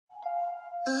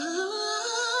You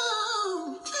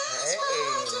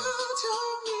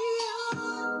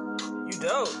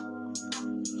dope.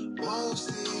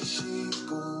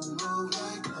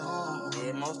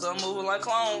 Yeah, most of them moving like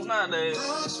clones nowadays.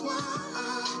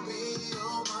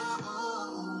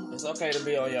 It's okay to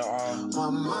be on your own.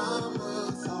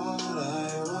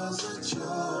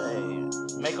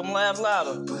 Hey, make them laugh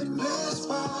louder.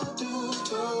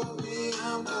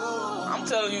 I'm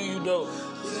telling you, you dope.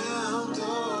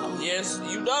 Yes,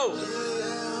 you dope.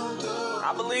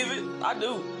 I believe it. I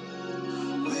do.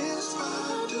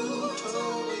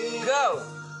 Go.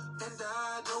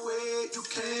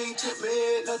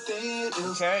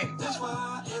 Okay.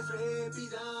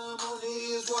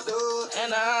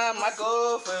 And I'm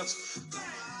Michael Phelps.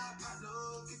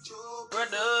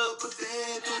 Brother.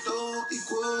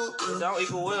 Don't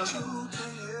equal will.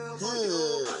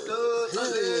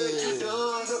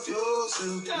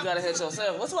 You gotta help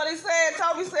yourself. What's what he said?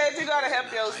 Toby said you gotta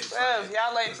help yourself.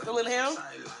 Y'all ain't feeling him?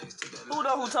 Who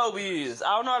know who Toby is?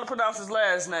 I don't know how to pronounce his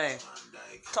last name.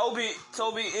 Toby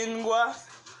Ingwa.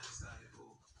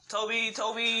 Toby.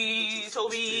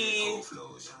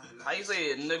 How you say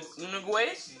it? Ngwe?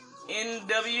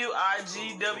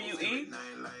 Nwigwe?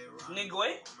 Ngwe?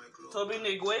 Toby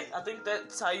Ngwe. I think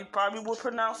that's how you probably would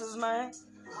pronounce his name.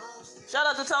 Shout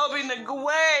out to Toby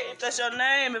Ngwe, if that's your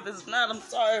name. If it's not, I'm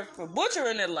sorry for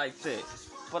butchering it like that.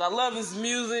 But I love his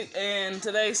music, and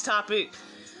today's topic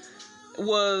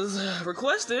was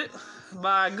requested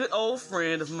by a good old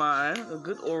friend of mine, a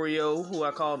good Oreo, who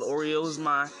I call the Oreo is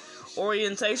my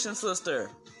orientation sister.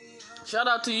 Shout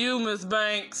out to you, Miss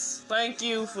Banks. Thank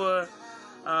you for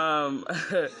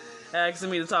asking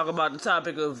me to talk about the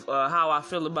topic of how I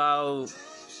feel about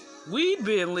weed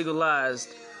being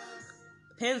legalized.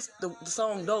 Hence the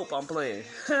song Dope I'm playing.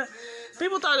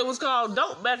 People thought it was called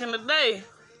Dope back in the day.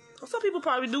 Some people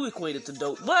probably do equate it to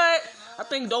dope, but I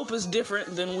think dope is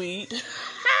different than weed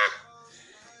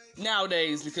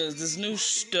nowadays, because this new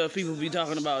stuff people be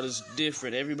talking about is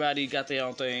different. Everybody got their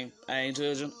own thing. I ain't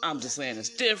judging. I'm just saying it's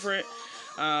different.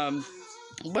 But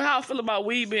how I feel about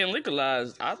weed being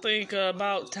legalized, I think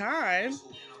about time.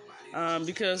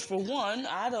 Because for one,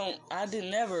 I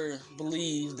didn't ever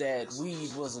believe that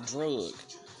weed was a drug.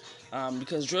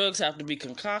 Because drugs have to be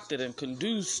concocted and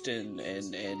conduced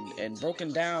and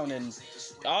broken down and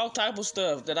all type of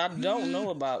stuff that I don't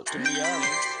know about, to be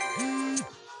honest.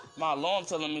 My alarm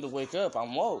telling me to wake up.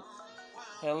 I'm woke.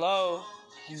 Hello.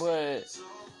 But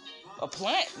a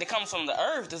plant that comes from the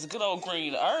earth, this good old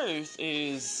green earth,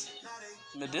 is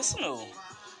medicinal.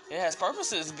 It has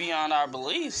purposes beyond our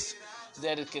beliefs,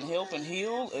 that it can help and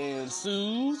heal and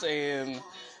soothe and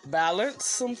balance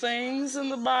some things in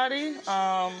the body.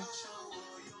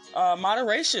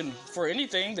 Moderation for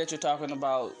anything that you're talking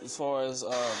about as far as,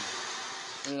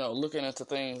 looking into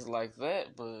things like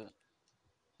that. But,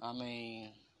 I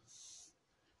mean,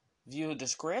 viewer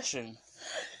discretion.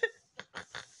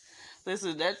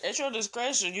 Listen, at your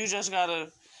discretion, you just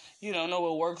gotta, know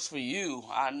what works for you.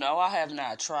 I know I have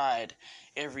not tried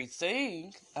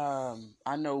everything.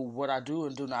 I know what I do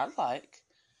and do not like,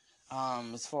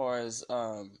 as far as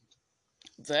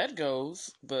that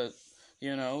goes. But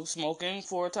smoking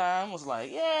for a time was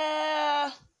like,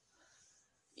 no,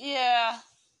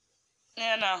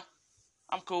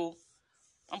 I'm cool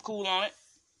on it.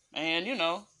 And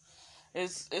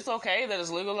it's okay that it's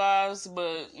legalized,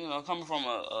 but coming from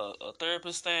a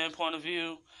therapist standpoint of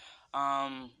view,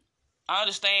 I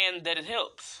understand that it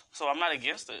helps, so I'm not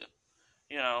against it.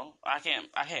 I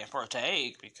can't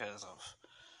partake because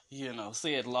of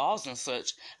said laws and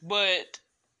such, but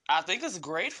I think it's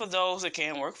great for those it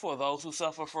can work for, those who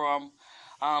suffer from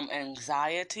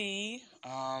anxiety,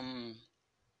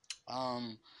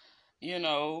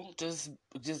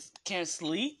 just can't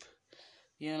sleep.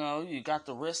 You got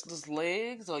the restless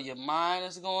legs, or your mind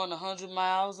is going 100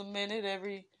 miles a minute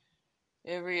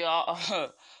every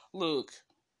look.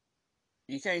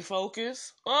 You can't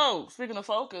focus. Oh, speaking of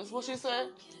focus, what she say?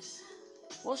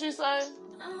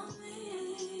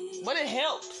 But it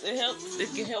helps. It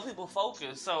can help people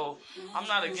focus. So I'm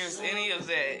not against any of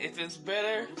that. If it's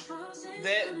better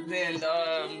than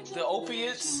the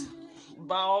opiates,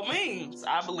 by all means,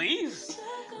 I believe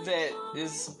that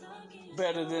is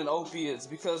better than opiates,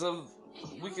 because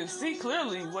we can see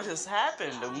clearly what has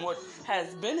happened and what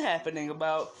has been happening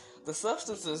about the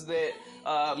substances that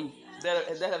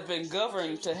have been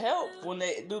governed to help when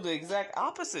they do the exact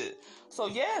opposite. So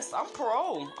yes, I'm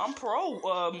pro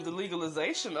the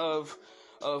legalization of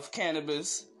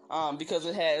cannabis, because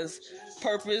it has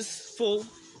purposeful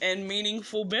and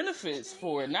meaningful benefits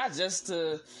for it, not just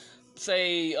to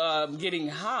say getting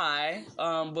high,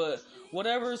 but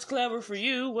whatever is clever for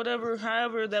you,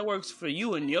 however that works for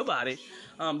you and your body,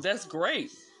 that's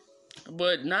great.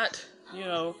 But not,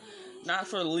 not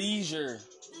for leisure.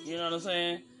 You know what I'm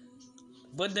saying?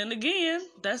 But then again,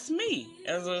 that's me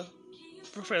as a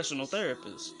professional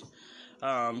therapist.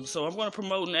 So I'm going to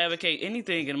promote and advocate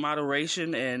anything in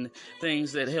moderation and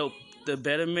things that help the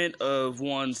betterment of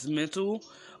one's mental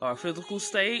or physical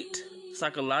state,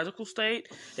 psychological state.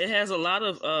 It has a lot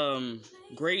of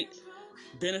great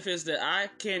benefits that I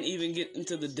can't even get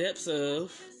into the depths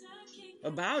of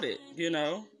about it,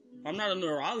 I'm not a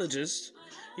neurologist,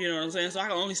 you know what I'm saying? So I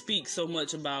can only speak so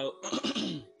much about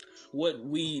what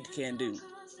weed can do.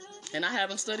 And I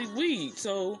haven't studied weed,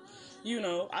 so,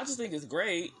 I just think it's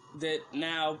great that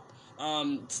now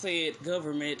said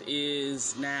government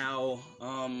is now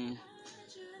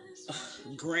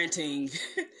granting,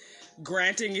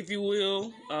 if you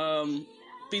will,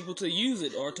 people to use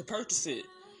it or to purchase it.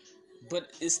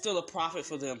 But it's still a profit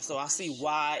for them. So I see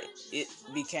why it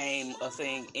became a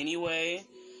thing anyway.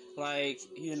 Like,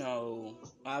 weed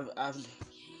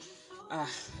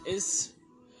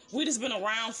has been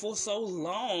around for so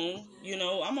long.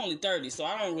 I'm only 30, so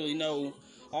I don't really know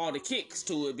all the kicks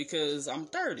to it because I'm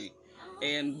 30.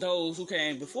 And those who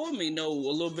came before me know a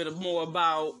little bit more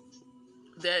about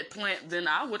that plant than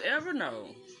I would ever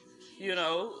know.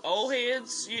 Old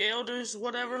heads, your elders,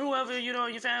 whatever, whoever,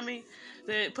 your family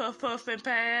that puff and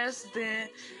pass, then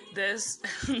that's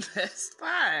that's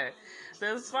fine.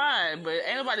 That's fine. But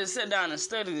ain't nobody sit down and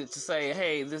studied it to say,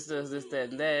 hey, this does this, that,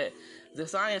 and that. The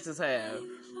scientists have,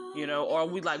 or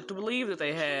we like to believe that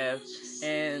they have,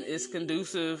 and it's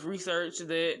conducive research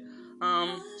that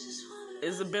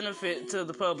is a benefit to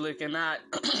the public and not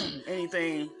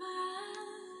anything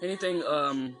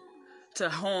to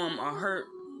harm or hurt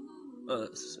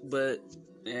us. But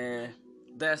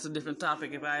that's a different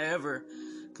topic if I ever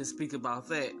could speak about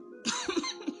that.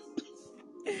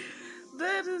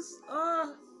 That is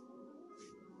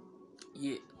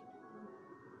yeah.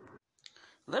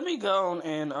 Let me go on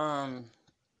and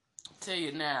tell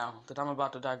you now that I'm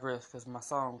about to digress because my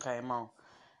song came on.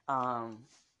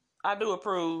 I do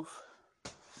approve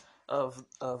of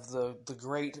the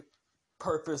great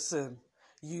purpose and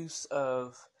use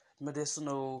of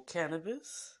medicinal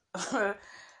cannabis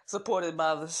supported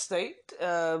by the state.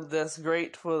 That's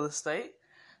great for the state.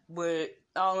 But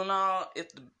all in all,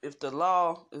 if the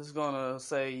law is gonna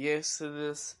say yes to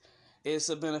this, it's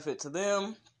a benefit to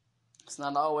them. It's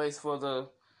not always for the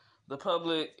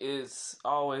public. It's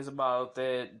always about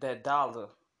that dollar.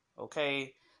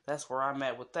 Okay, that's where I'm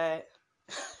at with that.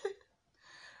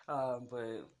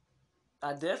 But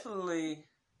I definitely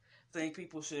think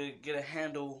people should get a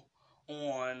handle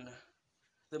on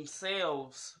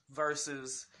themselves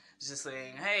versus just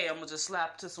saying, hey, I'm gonna just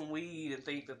slap to some weed and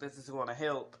think that this is gonna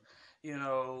help,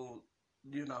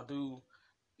 do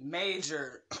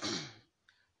major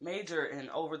and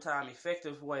overtime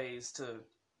effective ways to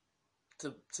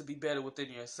be better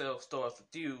within yourself starts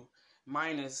with you,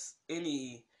 minus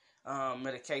any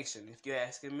medication, if you're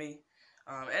asking me.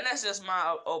 And that's just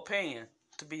my opinion,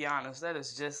 to be honest. That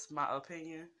is just my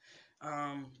opinion.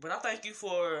 But I thank you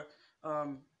for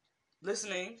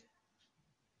listening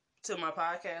to my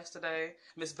podcast today,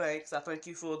 Miss Banks. I thank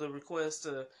you for the request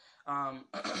to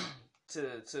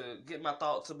to get my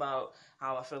thoughts about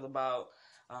how I feel about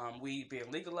weed being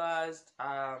legalized.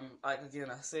 Like again,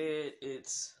 I said,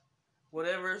 it's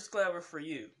whatever is clever for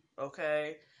you.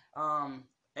 Okay,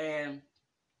 and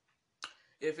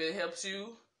if it helps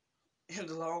you in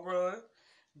the long run,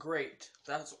 great.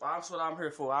 That's what I'm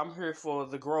here for. I'm here for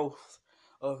the growth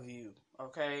of you.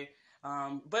 Okay.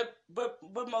 But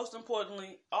most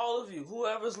importantly, all of you,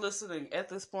 whoever's listening at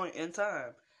this point in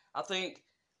time, I think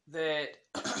that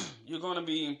you're gonna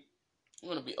be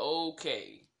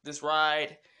okay. This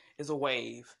ride is a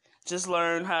wave. Just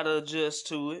learn how to adjust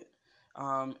to it.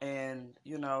 And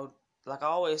like I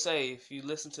always say, if you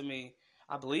listen to me,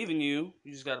 I believe in you.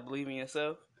 You just gotta believe in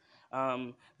yourself.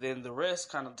 Then the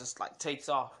rest kind of just like takes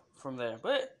off from there.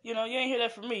 But you ain't hear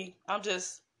that from me. I'm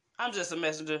just a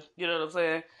messenger. You know what I'm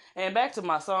saying? And back to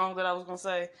my song that I was gonna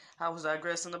say, I was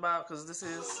digressing about, because this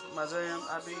is my jam.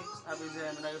 I be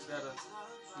jamming. I just gotta,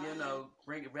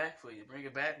 bring it back for you. Bring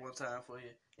it back one time for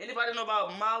you. Anybody know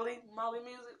about Molly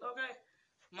music? Okay,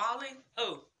 Molly.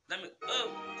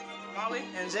 Molly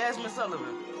and Jasmine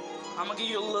Sullivan. I'm gonna give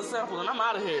you a little sample and I'm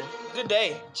out of here. Good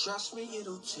day. Trust me,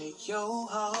 it'll take your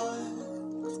heart.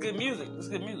 It's good music.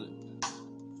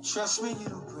 Trust me,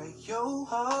 it'll break your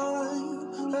heart.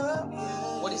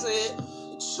 Yeah. What he said?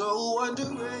 It's so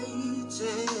underrated.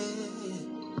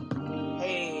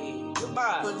 Hey, goodbye.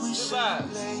 vibes. But we Good should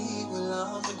vibes. play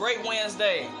along. It's a great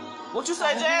Wednesday. What you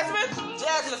say, Jasmine?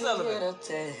 Jasmine Sullivan. It'll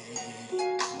take,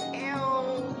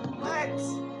 What?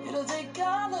 it'll take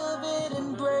all of it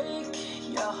and break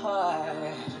your heart.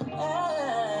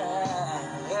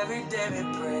 Every day we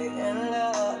pray and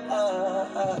love.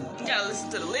 You gotta listen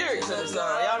to the lyrics of this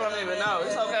song. Y'all don't even know.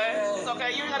 It's okay. It's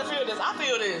okay. You ain't gotta feel this. I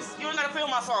feel this. You ain't gotta feel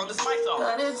my song. This is my song.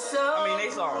 But it's so They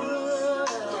song. good,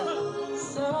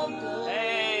 so good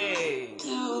Hey.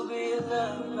 to be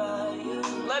loved by you.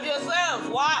 Love yourself.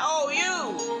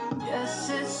 Y-O-U. Yes,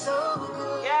 it's so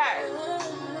good. Yeah.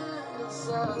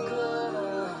 So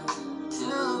good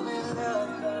to be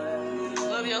loved by you.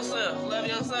 Love yourself. Love 'Cause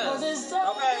yourself. it's so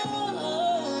Okay. good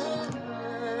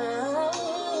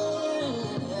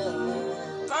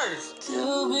First.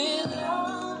 to be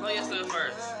loved. Love yourself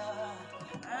first.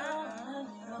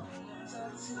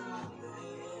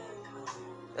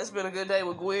 It's been a good day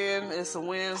with Gwen. It's a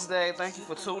Wednesday. Thank you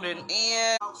for tuning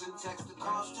in.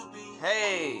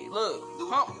 Hey, look.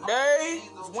 Hump day.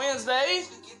 It's Wednesday.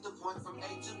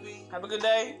 Have a good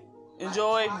day.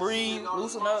 Enjoy, breathe,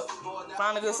 loosen up.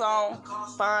 Find a good song.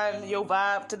 Find your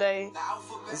vibe today.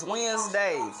 It's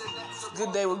Wednesday. It's a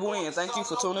good day with Gwen. Thank you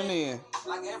for tuning in.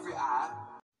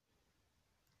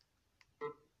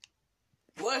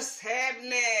 What's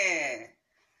happening?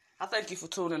 I thank you for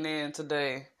tuning in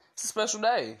today. It's a special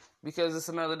day because it's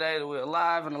another day that we're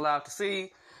alive and allowed to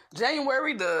see.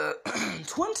 January the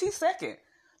 22nd,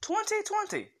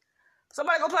 2020.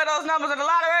 Somebody go play those numbers in the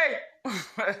lottery.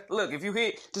 Look, if you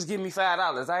hit, just give me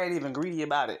 $5. I ain't even greedy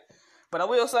about it. But I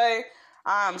will say,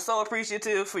 I'm so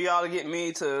appreciative for y'all to get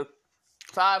me to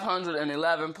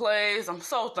 511 plays. I'm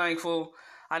so thankful.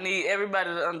 I need everybody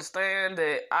to understand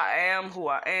that I am who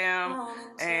I am.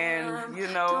 And,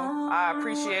 I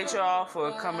appreciate y'all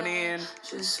for coming in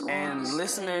and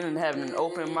listening and having an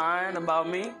open mind about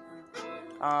me.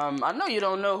 I know you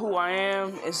don't know who I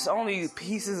am. It's only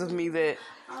pieces of me that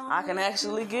I can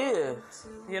actually give,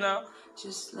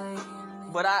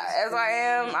 But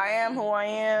I am who I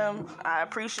am. I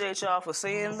appreciate y'all for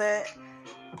saying that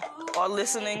or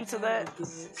listening to that.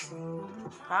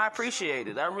 I appreciate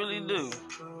it. I really do.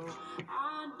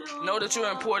 Know that you're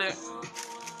important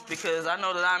because I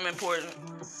know that I'm important.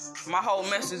 My whole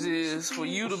message is for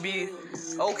you to be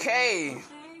okay.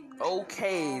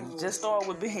 Okay. Just start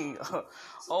with being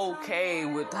okay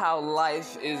with how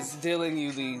life is dealing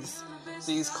you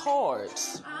these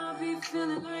cards.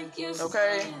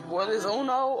 Okay? Whether it's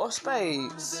Uno or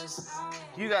Spades,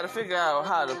 you got to figure out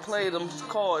how to play them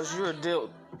cards you're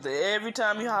dealt every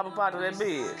time you hop up out of that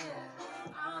bed.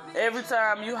 Every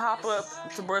time you hop up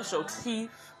to brush your teeth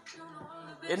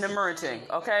in the morning,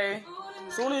 okay?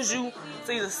 As soon as you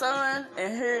see the sun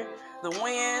and hear the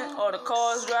wind or the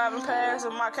cars driving past,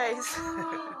 in my case,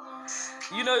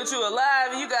 you know that you're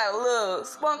alive and you got a little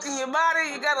spunk in your body,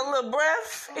 you got a little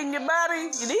breath in your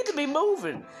body. You need to be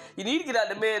moving. You need to get out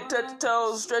the bed, touch your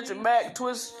toes, stretch your back,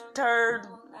 twist, turn,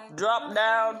 drop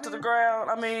down to the ground.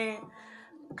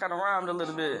 Kind of rhymed a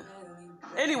little bit.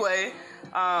 Anyway,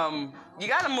 you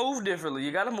gotta move differently.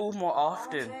 You gotta move more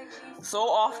often. So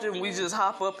often we just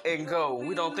hop up and go.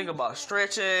 We don't think about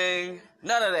stretching,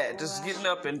 none of that. Just getting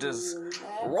up and just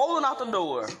rolling out the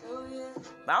door.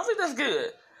 I don't think that's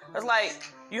good. It's like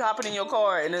you hopping in your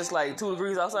car and it's like 2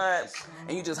 degrees outside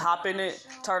and you just hop in it,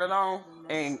 turn it on,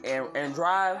 and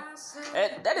drive.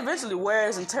 That eventually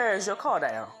wears and tears your car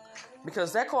down.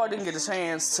 Because that car didn't get a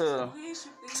chance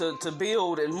to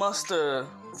build and muster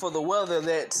for the weather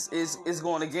that is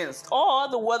going against, or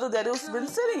the weather that it's been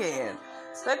sitting in.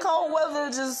 That cold weather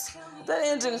that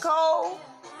engine cold.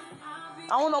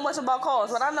 I don't know much about cars,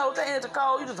 but I know if that engine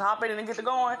cold, you just hop in and get to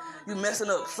going, you messing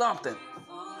up something.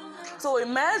 So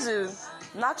imagine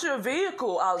not your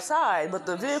vehicle outside, but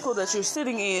the vehicle that you're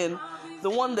sitting in, the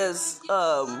one that's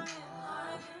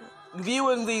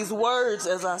viewing these words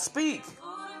as I speak.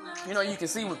 You can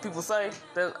see what people say.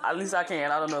 At least I can.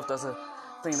 I don't know if that's a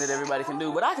thing that everybody can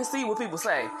do, but I can see what people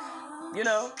say.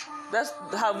 That's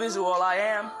how visual I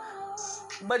am.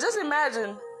 But just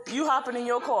imagine you hopping in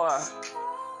your car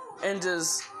and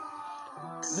just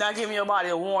not giving your body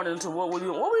a warning to what we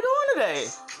doing today.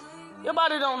 Your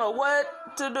body don't know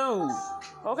what to do.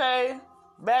 Okay?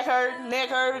 Back hurting, neck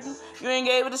hurting. You ain't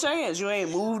gave it a chance. You ain't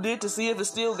moved it to see if it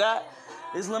still got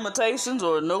its limitations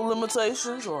or no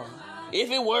limitations, or if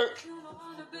it worked.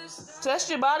 Test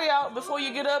your body out before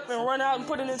you get up and run out and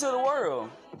put it into the world.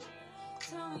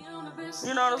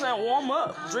 You know what I'm saying? Warm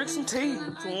up. Drink some tea,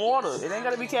 some water. It ain't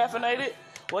got to be caffeinated.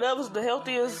 Whatever's the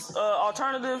healthiest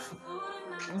alternative,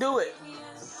 do it.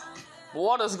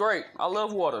 Water's great. I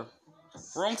love water.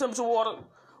 Room temperature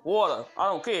water. I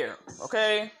don't care.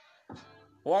 Okay?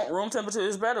 Room temperature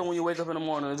is better when you wake up in the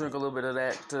morning and drink a little bit of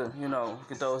that to,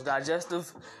 get those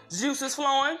digestive juices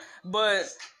flowing. But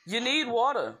you need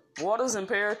water. Water's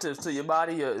imperative to your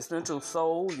body, your essential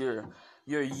soul, your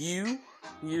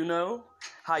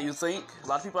how you think. A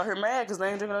lot of people out here mad because they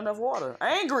ain't drinking enough water.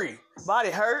 Angry.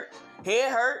 Body hurt.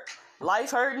 Head hurt.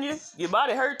 Life hurting you. Your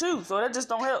body hurt too. So that just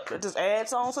don't help. That just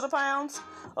adds on to the pounds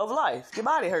of life. Your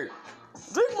body hurt.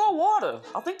 Drink more water.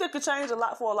 I think that could change a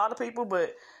lot for a lot of people,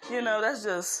 but that's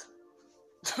just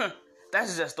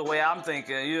that's just the way I'm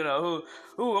thinking.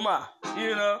 Who am I?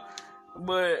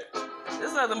 But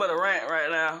it's nothing but a rant right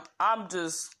now. I'm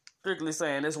just strictly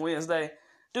saying this Wednesday,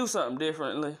 do something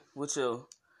differently with your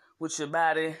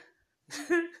body.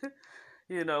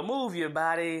 Move your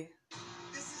body.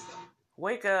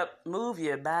 Wake up, move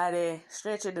your body,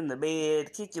 stretch it in the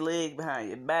bed, kick your leg behind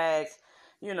your back.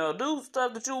 Do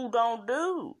stuff that you don't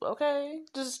do, okay?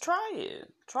 Just try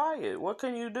it. Try it. What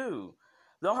can you do?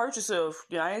 Don't hurt yourself.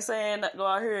 I ain't saying that go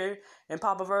out here and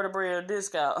pop a vertebrae or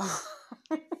disc out.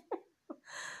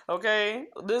 Okay?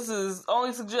 This is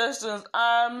only suggestions.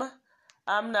 I'm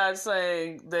not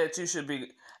saying that you should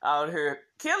be out here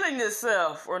killing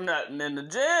yourself or nothing in the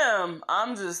gym.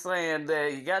 I'm just saying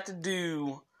that you got to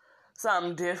do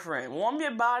something different. Warm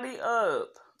your body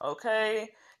up, okay?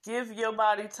 Give your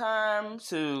body time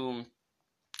to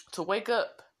wake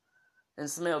up and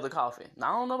smell the coffee. Now,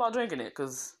 I don't know about drinking it,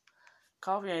 because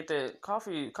coffee ain't that.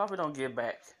 Coffee don't give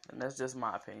back, and that's just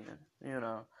my opinion,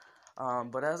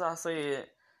 But as I said,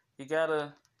 you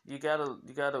gotta get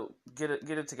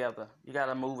it together. You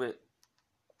gotta move it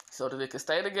so that it can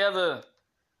stay together.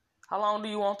 How long do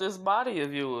you want this body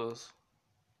of yours?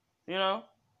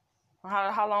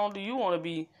 How long do you want to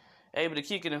be able to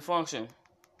kick it and function?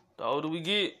 The older we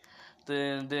get,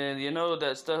 then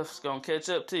that stuff's gonna catch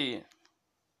up to you.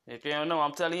 If you don't know,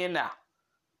 I'm telling you now.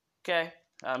 Okay?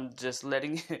 I'm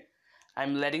letting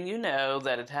you know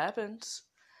that it happens.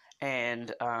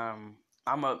 And I'm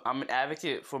an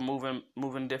advocate for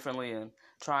moving differently and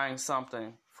trying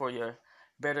something for your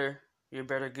better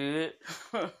good.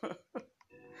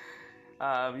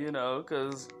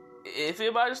 Because if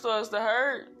your body starts to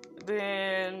hurt,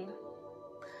 then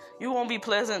you won't be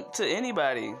pleasant to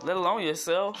anybody, let alone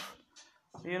yourself,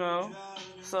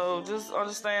 So just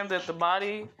understand that the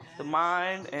body, the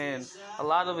mind, and a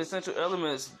lot of essential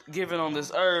elements given on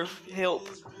this earth help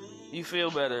you feel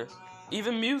better.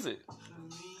 Even music.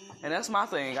 And that's my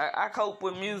thing. I cope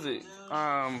with music.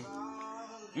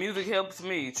 Music helps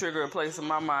me trigger a place in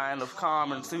my mind of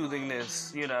calm and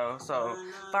soothingness, So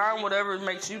find whatever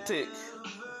makes you tick.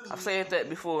 I've said that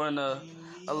before in a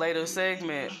later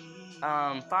segment.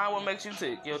 Find what makes you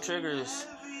tick, your triggers.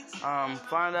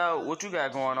 Find out what you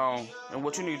got going on and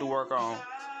what you need to work on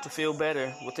to feel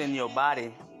better within your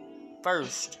body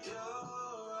first.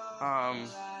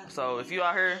 So if you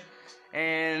out here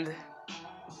and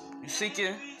you're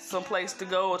seeking some place to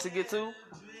go or to get to,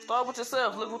 start with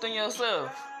yourself. Look within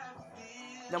yourself.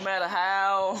 No matter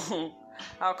how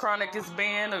chronic it's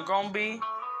been or gonna be,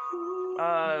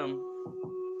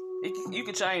 you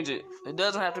can change it. It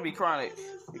doesn't have to be chronic.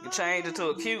 You can change it to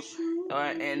acute,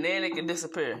 and then it can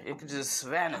disappear. It can just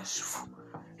vanish.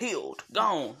 Healed.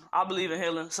 Gone. I believe in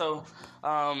healing, so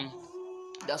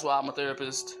that's why I'm a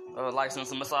therapist,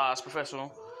 licensed massage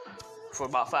professional for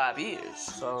about 5 years.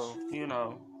 So,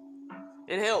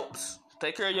 it helps.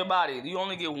 Take care of your body. You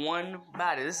only get one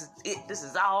body. This is it. This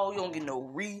is all. You don't get no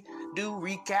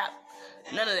recap.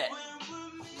 None of that.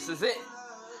 This is it.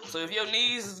 So if your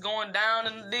knees is going down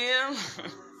in the dim,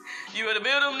 you better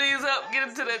build them knees up. Get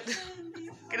into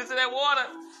that water.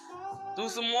 Do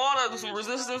some water. Do some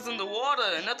resistance in the water.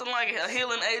 And nothing like a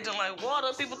healing agent like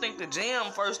water. People think the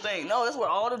gym first thing. No, that's where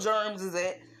all the germs is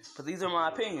at. But these are my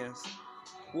opinions.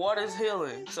 Water is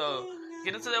healing. So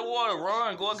get into that water.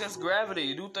 Run. Go against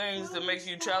gravity. Do things that make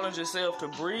you challenge yourself to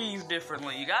breathe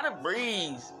differently. You gotta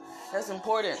breathe. That's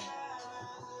important.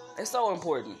 It's so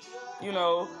important.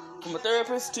 From a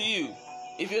therapist to you.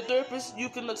 If you're a therapist, you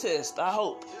can attest. I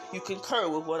hope you concur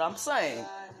with what I'm saying.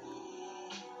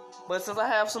 But since I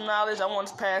have some knowledge, I want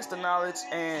to pass the knowledge,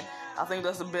 and I think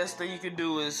that's the best thing you can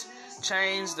do is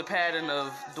change the pattern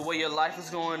of the way your life is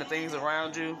going, the things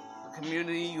around you, the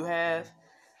community you have,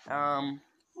 and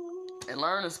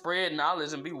learn to spread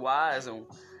knowledge and be wise and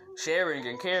sharing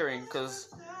and caring,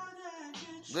 because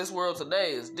this world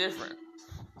today is different.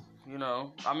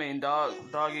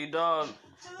 Dog eat dog,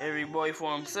 every boy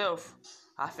for himself.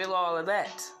 I feel all of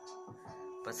that.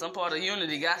 But some part of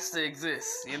unity got to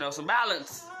exist. Some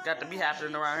balance got to be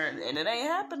happening around here. And it ain't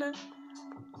happening,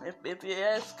 if you're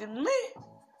asking me.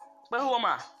 But who am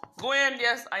I? Gwen,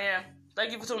 yes, I am.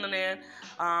 Thank you for tuning in.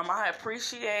 I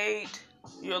appreciate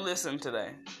you're listening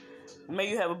today. May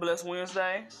you have a blessed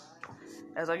Wednesday.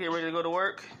 As I get ready to go to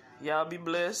work, y'all be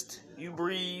blessed. You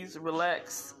breathe,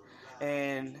 relax,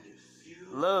 and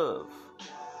love.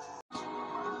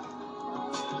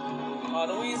 All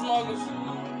the weed smokers.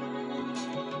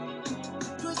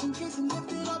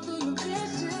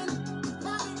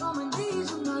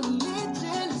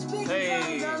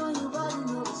 Hey.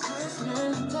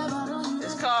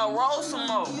 It's called Roll Some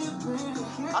More.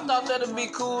 I thought that'd be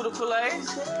cool to play.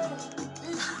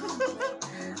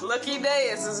 Lucky Day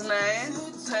is his name.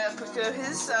 Topic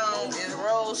his song is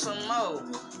Roll Some More.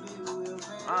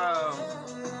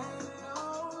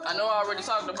 I know I already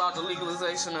talked about the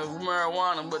legalization of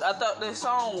marijuana, but I thought this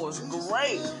song was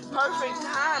great. Perfect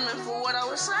timing for what I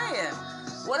was saying.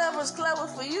 Whatever's clever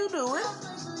for you, do it.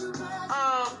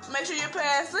 Make sure you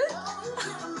pass it.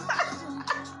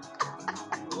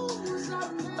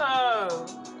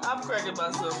 I'm cracking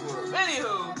myself up.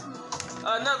 Anywho,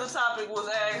 another topic was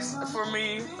asked for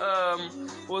me,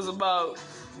 was about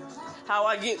how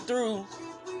I get through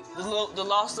the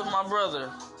loss of my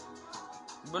brother,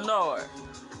 Bernard,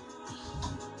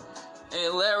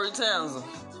 and Larry Townsend,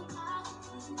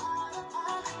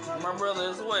 my brother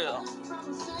as well.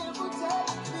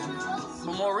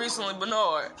 But more recently,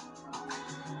 Bernard.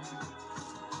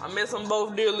 I miss them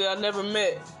both dearly. I never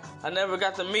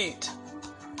got to meet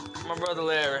my brother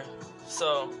Larry.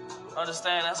 So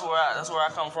understand that's where I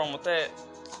come from with that.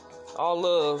 All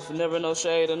love, never no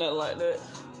shade or nothing like that.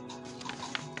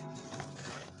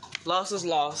 Loss is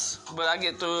loss, but I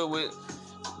get through it with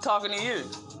talking to you.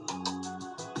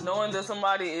 Knowing that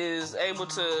somebody is able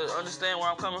to understand where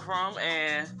I'm coming from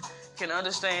and can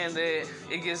understand that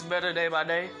it gets better day by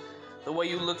day. The way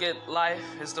you look at life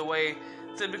is the way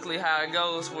typically how it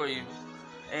goes for you.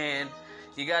 And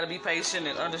you got to be patient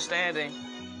and understanding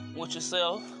with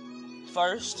yourself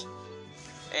first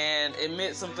and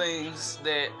admit some things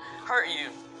that hurt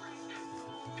you.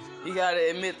 You got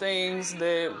to admit things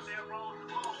that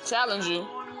challenge you.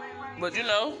 But you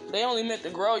know, they only meant to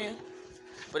grow you.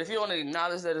 But if you don't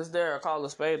acknowledge that it's there or call a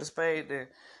spade, then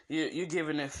you're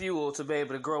giving it fuel to be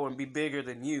able to grow and be bigger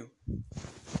than you.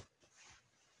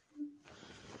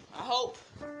 I hope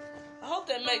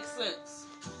that makes sense.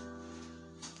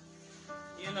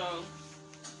 You know,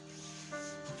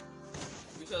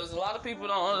 because a lot of people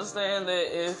don't understand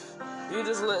that if you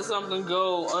just let something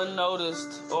go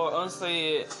unnoticed or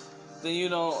unsaid, then you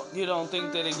don't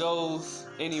think that it goes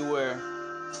anywhere.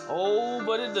 Oh,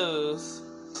 but it does.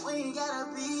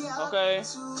 Okay?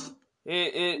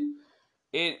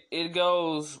 It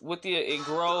goes with you, it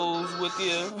grows with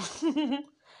you.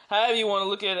 However you want to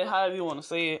look at it, however you want to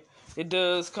say it, it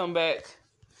does come back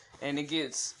and it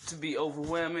gets to be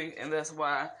overwhelming, and that's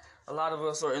why a lot of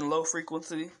us are in low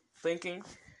frequency thinking,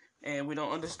 and we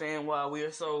don't understand why we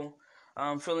are so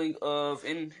feeling of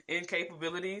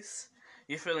incapabilities.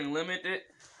 You're feeling limited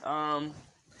and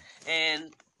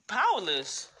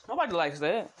powerless. Nobody likes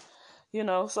that, you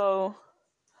know. So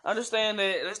understand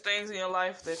that there's things in your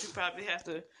life that you probably have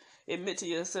to admit to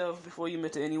yourself before you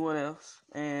admit to anyone else,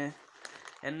 and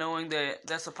knowing that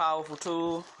that's a powerful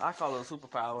tool. I call it a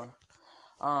superpower.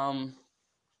 And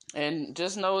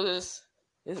just know this,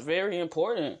 it's very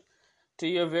important to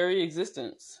your very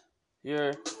existence.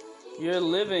 You're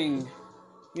living,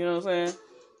 you know what I'm saying?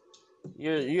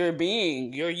 You're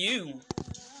being, you're you.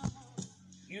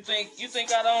 You think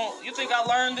I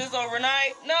learned this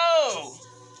overnight? No,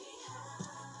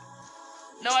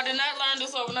 I did not learn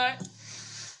this overnight.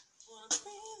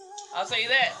 I'll say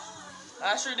that.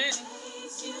 I sure didn't.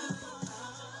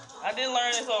 I didn't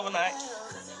learn this overnight.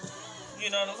 You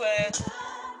know what I'm saying?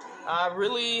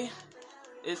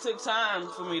 It took time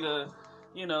for me to,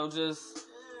 just,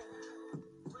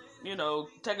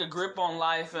 take a grip on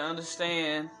life and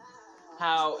understand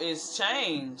how it's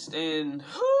changed. And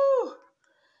whew,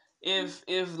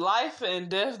 if life and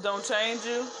death don't change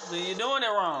you, then you're doing it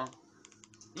wrong.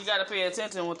 You got to pay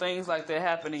attention when things like that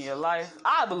happen in your life.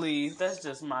 I believe, that's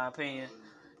just my opinion.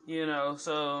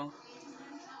 So,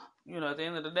 at the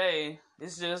end of the day,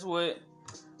 it's just what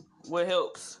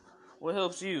helps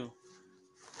you.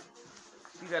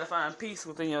 You got to find peace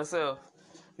within yourself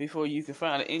before you can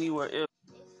find it anywhere else.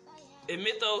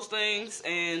 Admit those things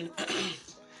and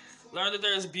learn that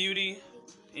there's beauty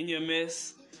in your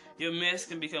mess. Your mess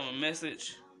can become a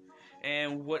message.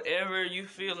 And whatever you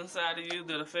feel inside of you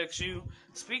that affects you,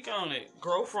 speak on it.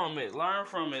 Grow from it. Learn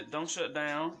from it. Don't shut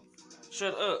down.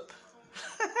 Shut up.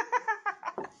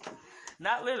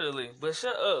 Not literally, but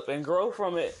shut up and grow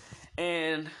from it.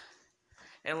 And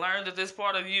learn that this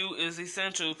part of you is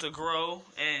essential to grow.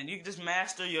 And you can just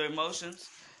master your emotions.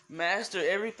 Master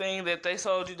everything that they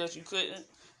told you that you couldn't.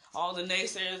 all the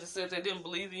naysayers that said they didn't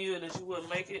believe in you and that you wouldn't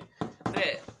make it.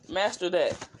 Master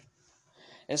that.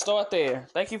 And start there.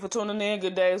 Thank you for tuning in.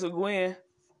 Good Days with Gwen.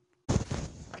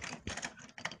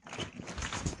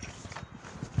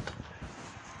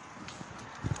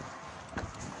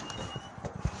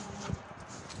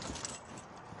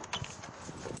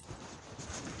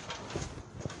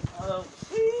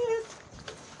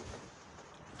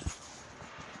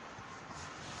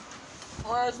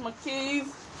 Where's my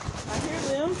keys? I hear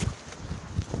them.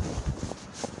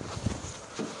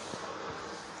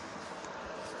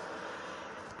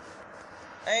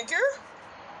 Anchor?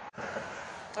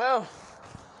 Oh,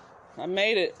 I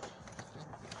made it.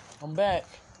 I'm back.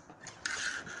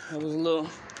 It was a little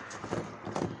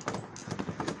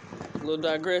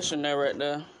digression there right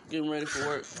there. Getting ready for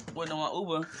work. Waiting on my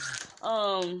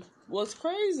Uber. What's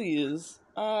crazy is,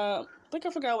 I think I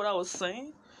forgot what I was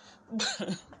saying.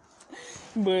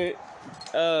 But,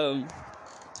 I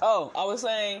was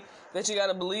saying that you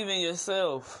gotta believe in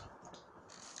yourself.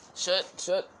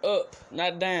 Shut up,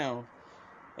 not down.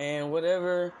 And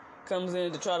whatever comes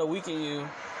in to try to weaken you,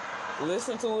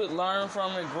 listen to it, learn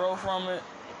from it, grow from it,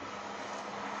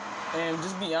 and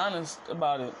just be honest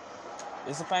about it.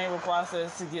 It's a painful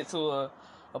process to get to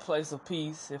a place of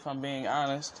peace, if I'm being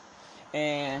honest.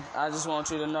 And I just want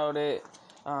you to know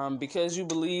that because you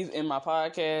believe in my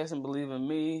podcast and believe in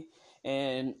me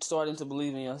and starting to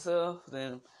believe in yourself,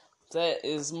 then that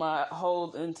is my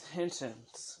whole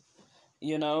intentions.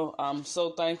 You know, I'm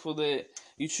so thankful that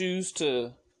you choose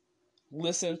to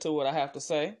listen to what I have to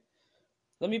say.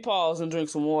 Let me pause and drink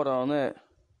some water on that.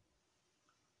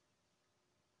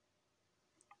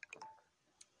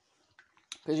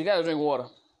 Because you got to drink water.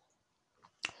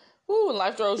 Ooh, when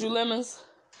life throws you lemons,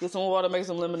 get some water, make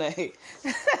some lemonade.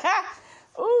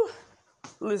 Ooh,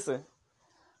 listen.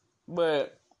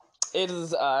 But it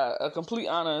is a complete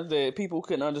honor that people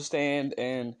can understand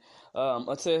and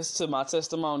attest to my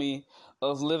testimony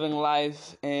of living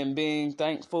life and being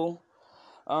thankful,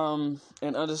 and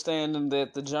understanding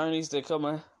that the journeys that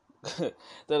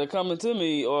are coming to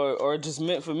me are just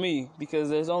meant for me, because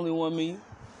there's only one me,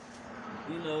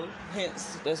 you know.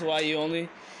 Hence, that's why you only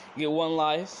get one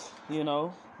life, you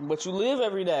know. But you live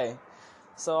every day.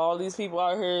 So all these people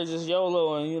out here just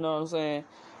YOLOing, you know what I'm saying?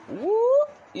 Woo!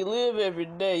 You live every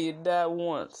day, you die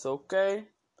once, okay?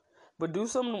 But do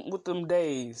something with them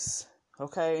days,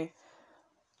 okay?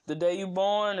 The day you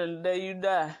born and the day you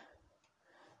die.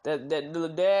 That little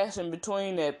dash in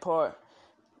between that part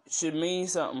should mean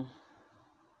something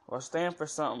or stand for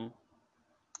something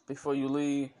before you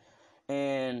leave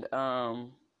and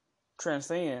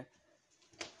transcend.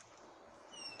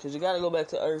 Because you got to go back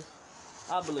to earth,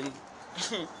 I believe.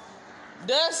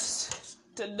 Dust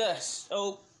to dust,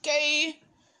 okay?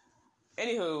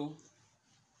 Anywho,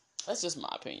 that's just my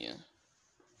opinion.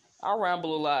 I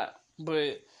ramble a lot,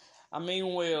 but I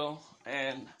mean well,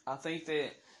 and I think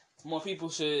that more people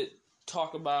should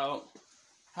talk about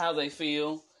how they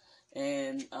feel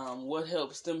and what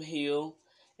helps them heal,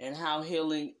 and how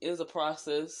healing is a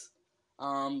process,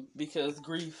 because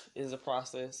grief is a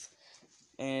process.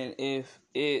 And if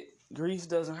grief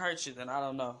doesn't hurt you, then I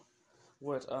don't know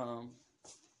where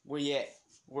you at,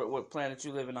 what planet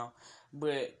you living on.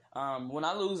 But when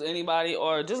I lose anybody,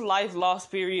 or just life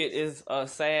lost period, is a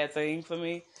sad thing for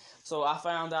me. So I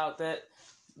found out that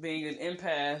being an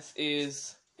empath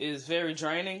is very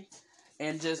draining,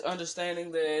 and just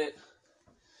understanding that,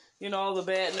 you know, all the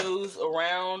bad news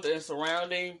around and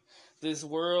surrounding this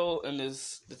world and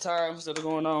the times that are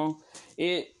going on,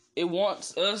 it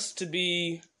wants us to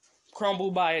be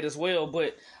crumbled by it as well.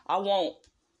 But I'm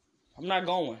not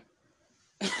going.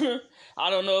 I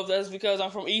don't know if that's because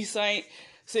I'm from East St.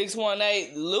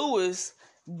 618 Louis,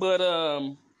 but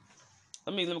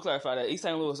let me clarify that. East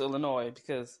St. Louis, Illinois,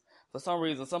 because for some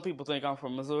reason some people think I'm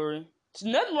from Missouri.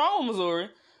 There's nothing wrong with Missouri.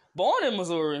 Born in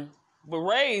Missouri, but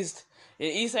raised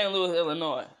in East St. Louis,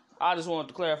 Illinois. I just wanted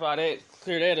to clarify that,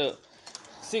 clear that up.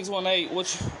 618,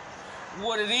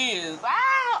 what it is.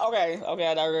 Okay,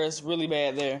 I digress really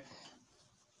bad there.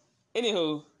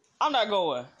 Anywho, I'm not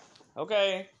going,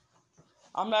 okay?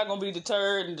 I'm not going to be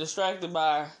deterred and distracted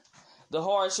by the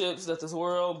hardships that this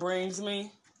world brings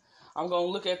me. I'm going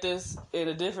to look at this in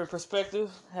a different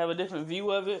perspective, have a different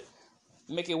view of it,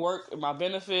 make it work in my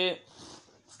benefit,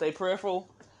 stay prayerful,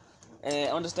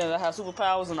 and understand that I have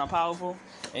superpowers and I'm powerful,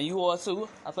 and you are too.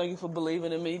 I thank you for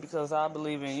believing in me, because I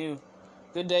believe in you.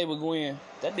 Good day with Gwen.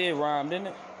 That did rhyme, didn't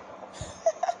it?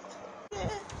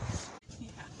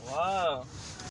 Wow.